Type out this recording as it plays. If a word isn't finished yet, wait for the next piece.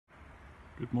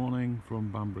Good morning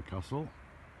from Bamburgh Castle.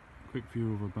 Quick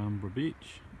view of a Bamburgh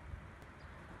beach,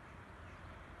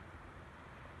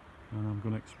 and I'm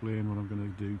going to explain what I'm going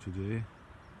to do today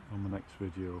on the next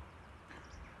video.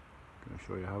 I'm going to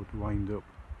show you how to wind up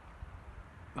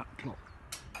that clock.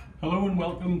 Hello and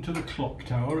welcome to the clock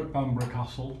tower at Bamburgh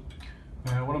Castle.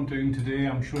 What I'm doing today,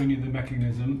 I'm showing you the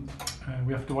mechanism.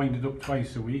 We have to wind it up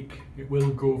twice a week. It will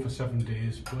go for 7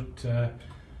 days, but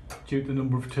due to the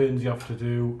number of turns you have to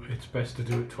do, it's best to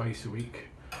do it twice a week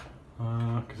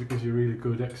because it gives you really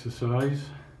good exercise.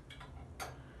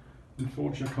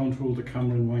 Unfortunately, I can't hold the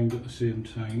camera and wind at the same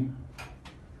time.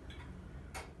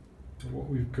 But what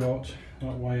we've got,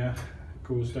 that wire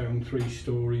goes down 3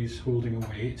 stories holding a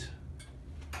weight.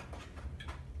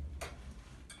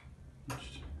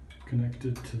 It's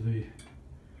connected to the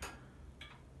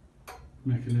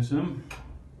mechanism.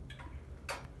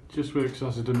 Just works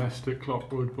as a domestic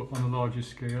clock would, but on a larger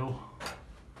scale.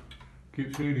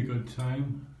 Keeps really good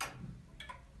time,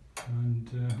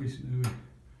 and recently we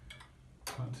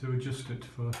had to adjust it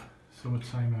for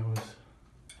summertime hours.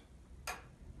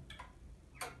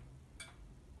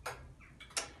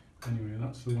 Anyway,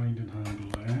 that's the winding handle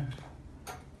there,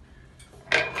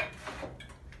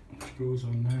 which goes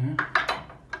on there.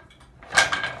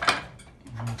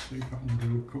 I'll see if I can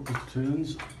do a couple of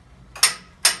turns.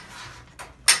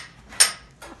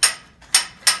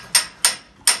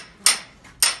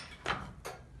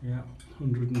 Yeah,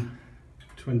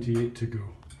 128 to go.